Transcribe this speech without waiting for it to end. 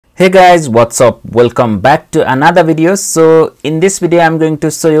Hey guys, what's up? Welcome back to another video. So in this video I'm going to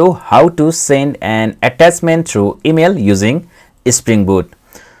show you how to send an attachment through email using Spring Boot.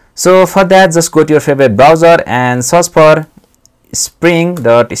 So for that, just go to your favorite browser and search for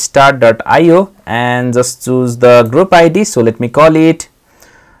spring.start.io and just choose the group ID. So let me call it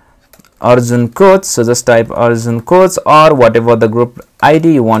Arjun codes. So just type Arjun codes or whatever the group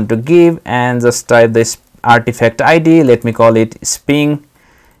ID you want to give, and just type this artifact ID. Let me call it Spring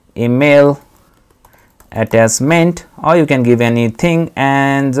email attachment, or you can give anything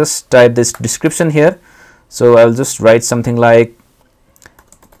and just type this description here. So I'll just write something like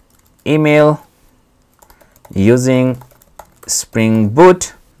email using Spring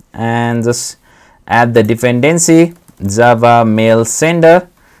Boot and just add the dependency Java mail sender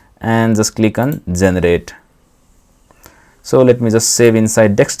and just click on generate. So let me just save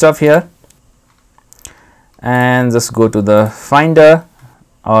inside desktop here and just go to the finder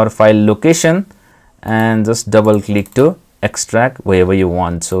or file location and just double click to extract wherever you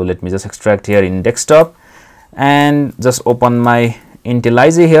want. So let me just extract here in desktop and just open my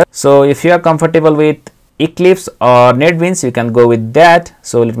IntelliJ here. So if you are comfortable with Eclipse or NetBeans, you can go with that.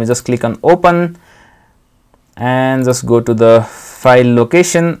 So let me just click on open and just go to the file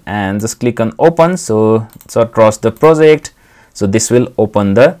location and just click on open. So across the project, so this will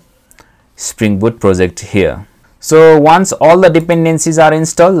open the Spring Boot project here. So once all the dependencies are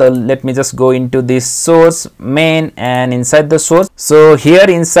installed, let me just go into this source main and inside the source. So here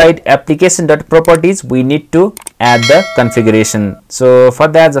inside application.properties, we need to add the configuration. So for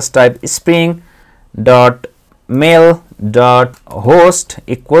that, just type spring.mail.host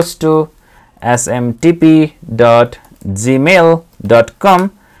equals to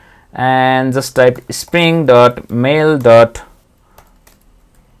smtp.gmail.com and just type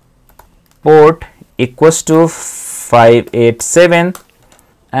spring.mail.port equals to 587,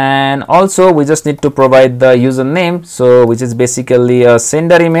 and also we just need to provide the username, so which is basically a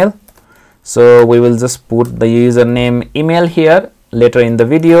sender email. So we will just put the username email here later in the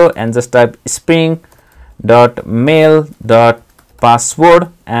video and just type spring.mail.password,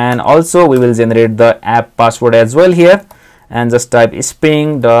 and also we will generate the app password as well here and just type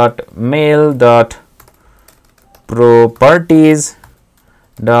spring.mail.properties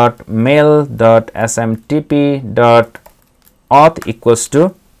 .mail.smtp.auth equals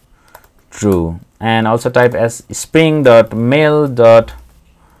to true, and also type as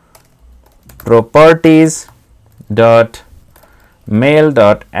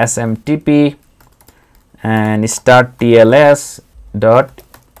spring.mail.properties.mail.smtp and start tls.enable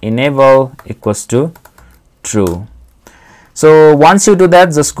equals to true. So once you do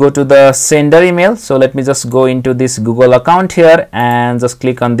that, just go to the sender email. So let me just go into this Google account here and just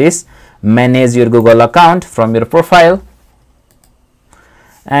click on this manage your Google account from your profile.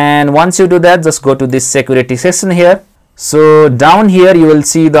 And once you do that, just go to this security section here. So down here you will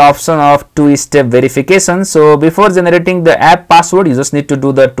see the option of two-step verification. So before generating the app password, you just need to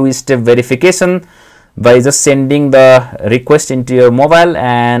do the two-step verification by just sending the request into your mobile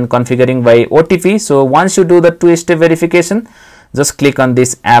and configuring by OTP. So once you do the two-step verification, just click on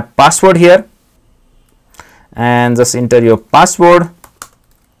this app password here and just enter your password.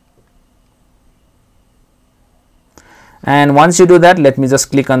 And once you do that, let me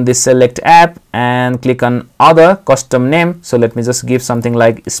just click on this select app and click on other custom name. So let me just give something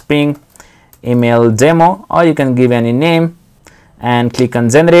like Spring email demo, or you can give any name and click on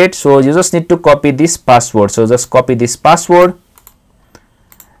generate. So you just need to copy this password. So just copy this password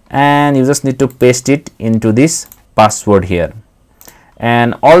and you just need to paste it into this password here,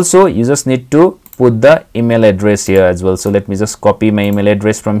 and also you just need to put the email address here as well. So let me just copy my email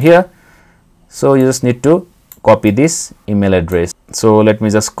address from here. So you just need to copy this email address. So let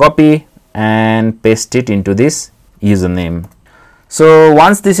me just copy and paste it into this username. So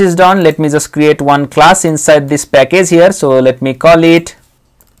once this is done, let me just create one class inside this package here. So let me call it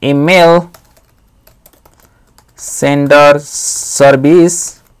email sender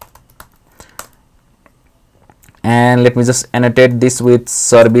service, and let me just annotate this with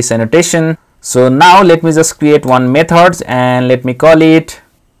service annotation. So now let me just create one method and let me call it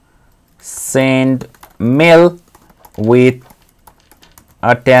send mail with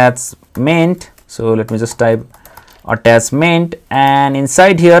attachment. So let me just type attachment, and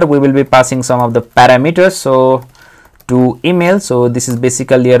inside here we will be passing some of the parameters. So to email, so this is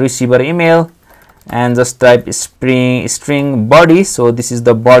basically a receiver email, and just type string body. So this is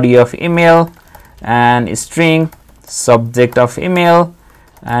the body of email, and string subject of email,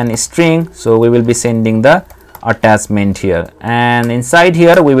 and string. So we will be sending the attachment here, and inside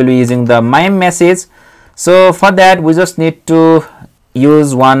here we will be using the my message. So for that we just need to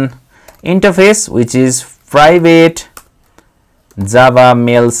use one interface which is private Java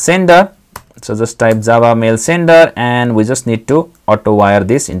mail sender. So just type Java mail sender, and we just need to auto wire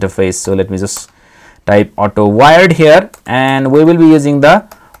this interface. So let me just type auto wired here, and we will be using the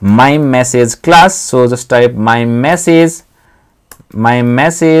my message class. So just type my message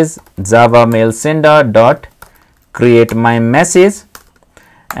Java mail sender dot create my message,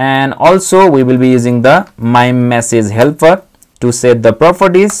 and also we will be using the my message helper to set the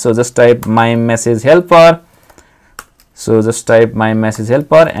properties. So just type my message helper. So just type my message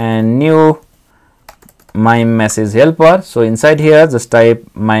helper and new my message helper. So inside here just type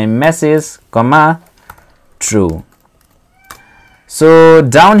my message comma true. So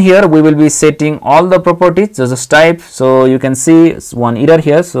down here we will be setting all the properties. So just type, so you can see one error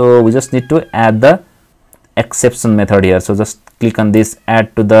here, so we just need to add the exception method here. So just click on this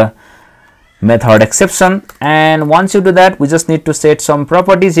add to the method exception, and once you do that we just need to set some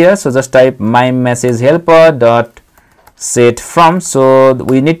properties here. So just type my message helper dot set from. So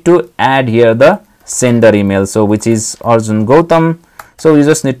we need to add here the sender email, so which is Arjun Gautam. So we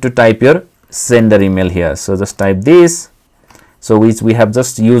just need to type your sender email here. So just type this, so which we have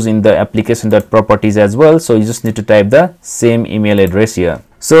just used in the application.properties as well. So you just need to type the same email address here.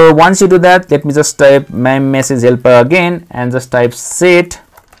 So once you do that, let me just type my message helper again and just type set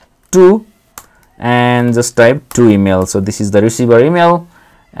to, and just type to email. So this is the receiver email,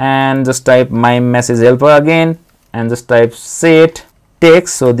 and just type my message helper again and just type set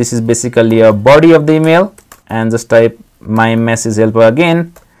text. So this is basically a body of the email, and just type my message helper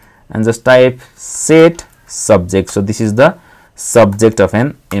again and just type set subject. So this is the subject of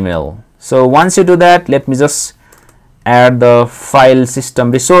an email. So once you do that, let me just add the file system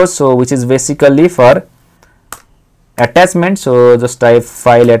resource, so which is basically for attachment. So just type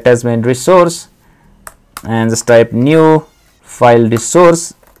file attachment resource and just type new file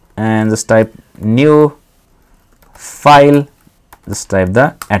resource and just type new file, just type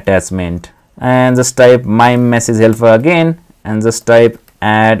the attachment and just type my message helper again and just type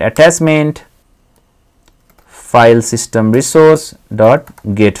add attachment file system resource dot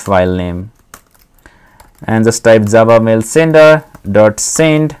get file name, and just type Java mail sender dot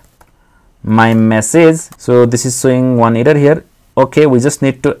send my message. So this is showing one error here. Okay, we just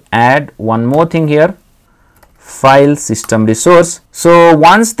need to add one more thing here, file system resource. So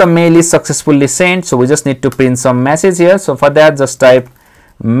once the mail is successfully sent, so we just need to print some message here. So for that, just type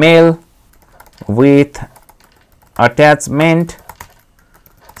mail with attachment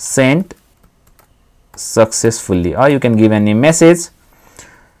sent successfully, or you can give any message.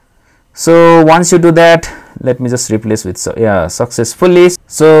 So once you do that, let me just replace with successfully.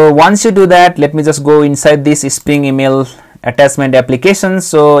 So once you do that, let me just go inside this Spring email attachment application.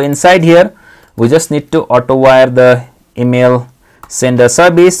 So inside here we just need to auto wire the email sender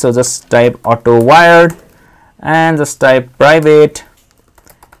service. So just type auto wired and just type private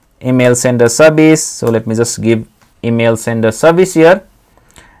email sender service. So let me just give email sender service here,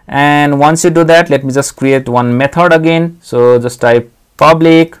 and once you do that, let me just create one method again. So just type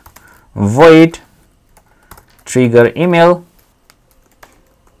public void trigger email,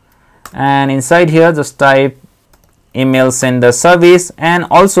 and inside here just type email sender service, and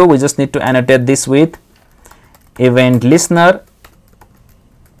also we just need to annotate this with event listener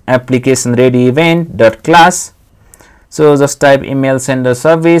application ready event dot class. So just type email sender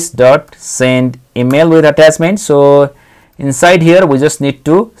service dot send email with attachment. So inside here we just need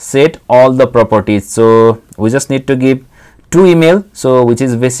to set all the properties. So we just need to give to email, so which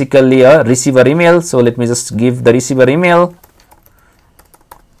is basically a receiver email. So let me just give the receiver email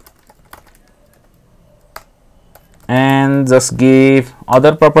and just give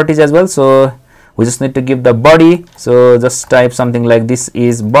other properties as well. So we just need to give the body. So just type something like this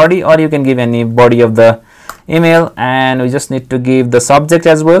is body, or you can give any body of the email, and we just need to give the subject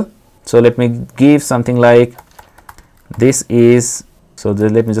as well. So let me give something like this is, so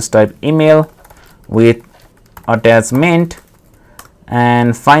let me just type email with attachment,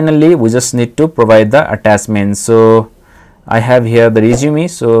 and finally we just need to provide the attachment. So I have here the resume,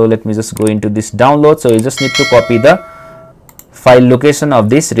 so let me just go into this download. So you just need to copy the file location of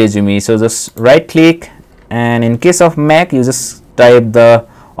this resume. So just right click, and in case of Mac you just type the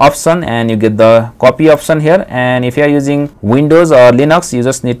option and you get the copy option here, and if you are using Windows or Linux, you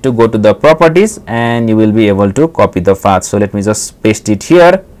just need to go to the properties and you will be able to copy the path. So let me just paste it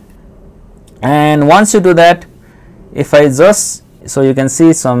here, and once you do that, if I just, so you can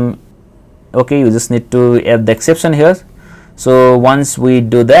see some, okay, you just need to add the exception here. So once we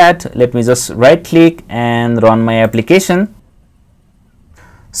do that, let me just right click and run my application.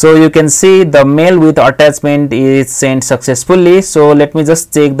 So you can see the mail with attachment is sent successfully. So let me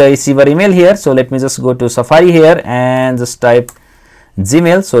just check the receiver email here. So let me just go to Safari here and just type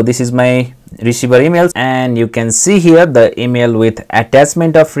Gmail. So this is my receiver email, and you can see here the email with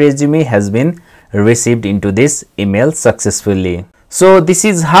attachment of resume has been received into this email successfully. So this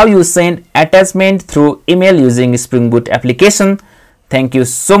is how you send attachment through email using Spring Boot application. Thank you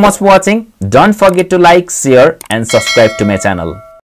so much for watching. Don't forget to like, share and subscribe to my channel.